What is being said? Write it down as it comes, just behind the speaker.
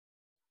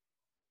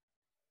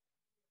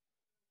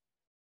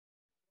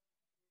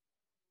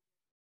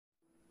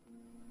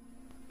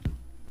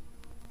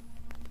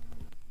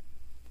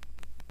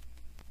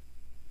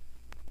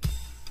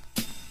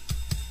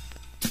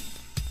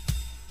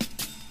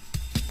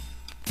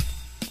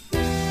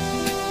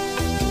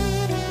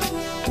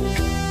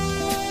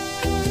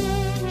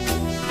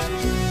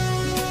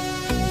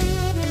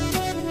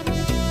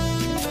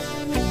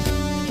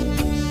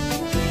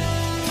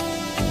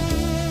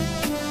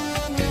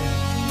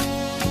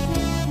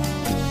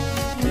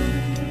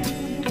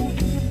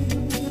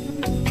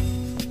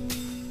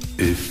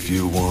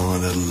you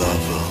want a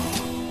lover,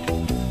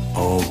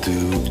 I'll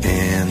do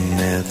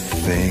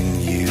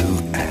anything you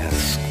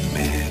ask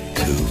me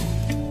to.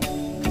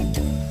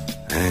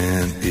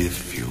 And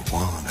if you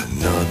want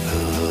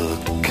another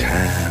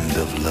kind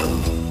of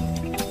love,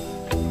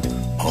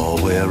 I'll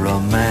wear a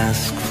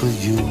mask for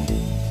you.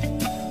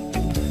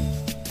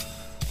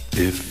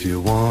 If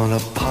you want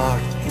a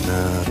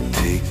partner,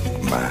 take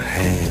my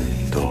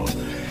hand. Or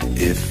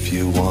if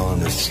you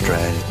want to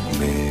strike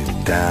me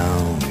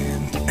down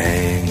in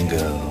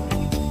anger,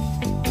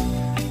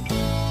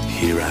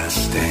 here I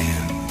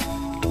stand,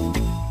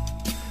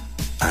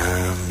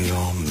 I'm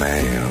your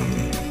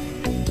man.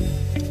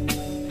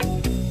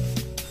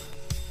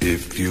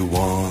 If you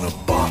want a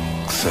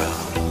boxer,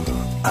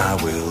 I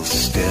will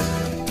step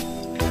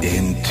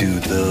into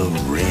the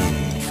ring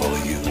for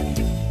you.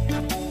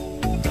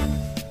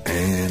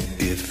 And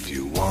if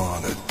you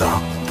want a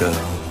doctor,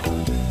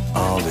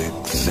 I'll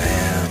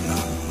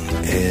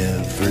examine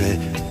every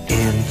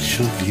inch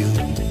of you.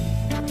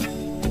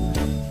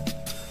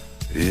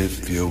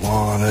 If you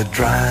want a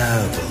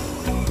driver,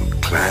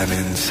 climb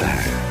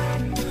inside.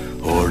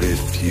 Or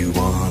if you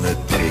want to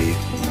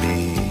take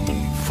me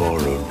for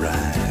a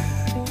ride,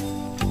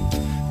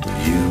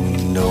 you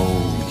know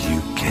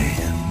you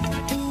can.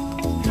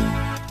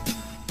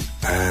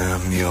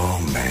 I'm your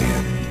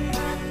man.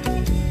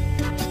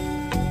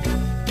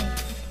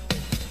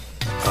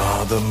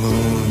 Are the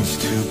moon's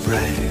too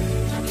bright,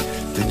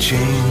 the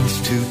chain's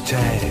too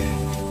tight,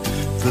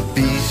 the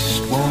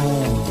beast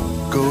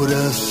won't go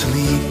to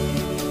sleep?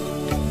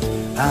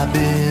 I've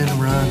been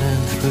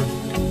running through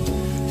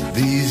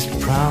these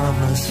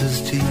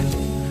promises to you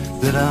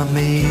that I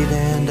made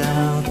and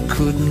I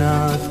could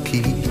not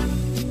keep.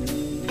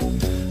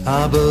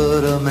 Ah,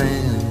 but a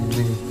man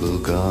never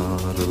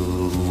got a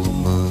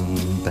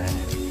woman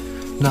back,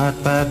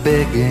 not by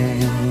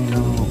begging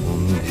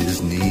on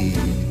his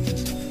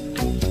knees.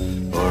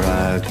 Or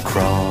I'd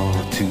crawl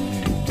to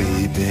you,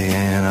 baby,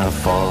 and I'd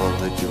fall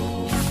at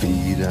your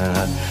feet, and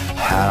I'd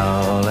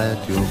howl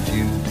at your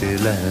beauty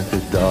like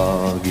a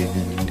dog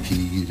in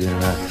heat,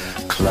 and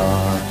I'd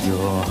claw at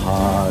your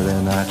heart,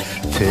 and I'd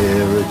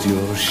tear at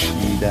your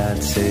sheet.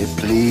 I'd say,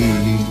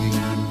 please,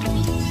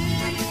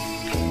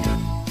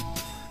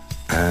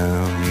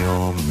 I'm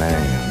your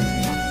man.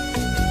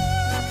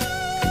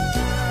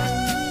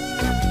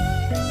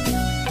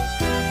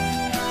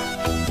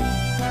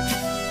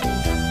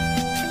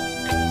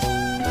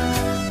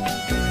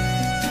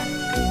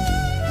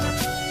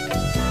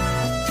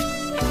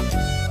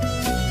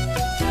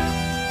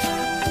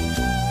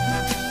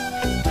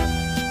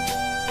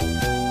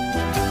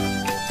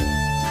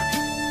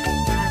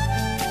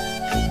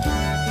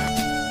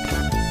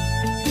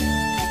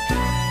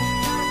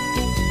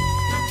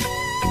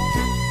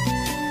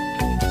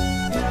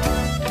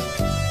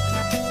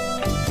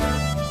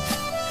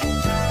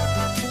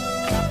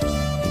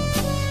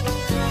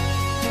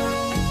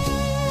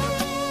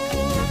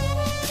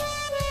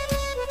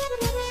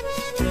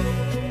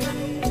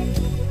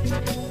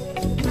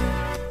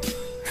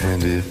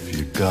 And if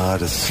you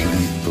got a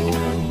sleeper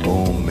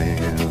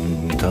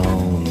moment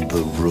on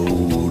the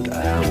road,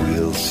 I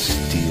will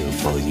steer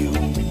for you.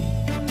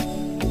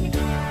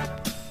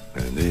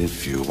 And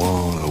if you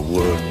wanna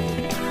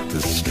work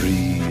the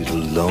street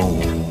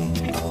alone,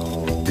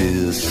 I'll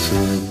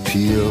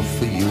disappear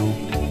for you.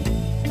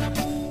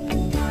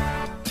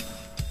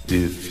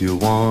 If you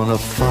want a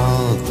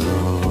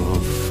father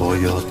for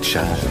your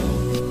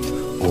child,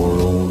 or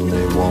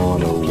only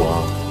wanna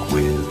walk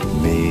with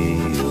me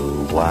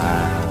a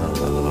while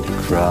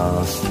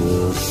across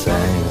the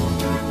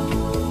sand,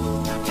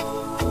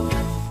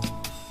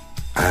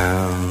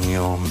 I'm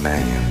your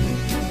man.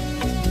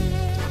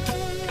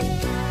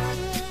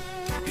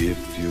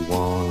 If you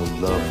want a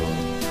lover,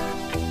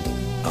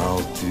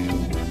 I'll do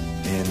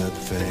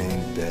anything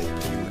that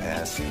you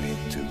ask me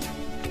to.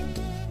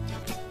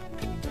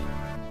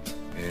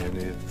 And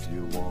if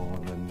you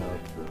want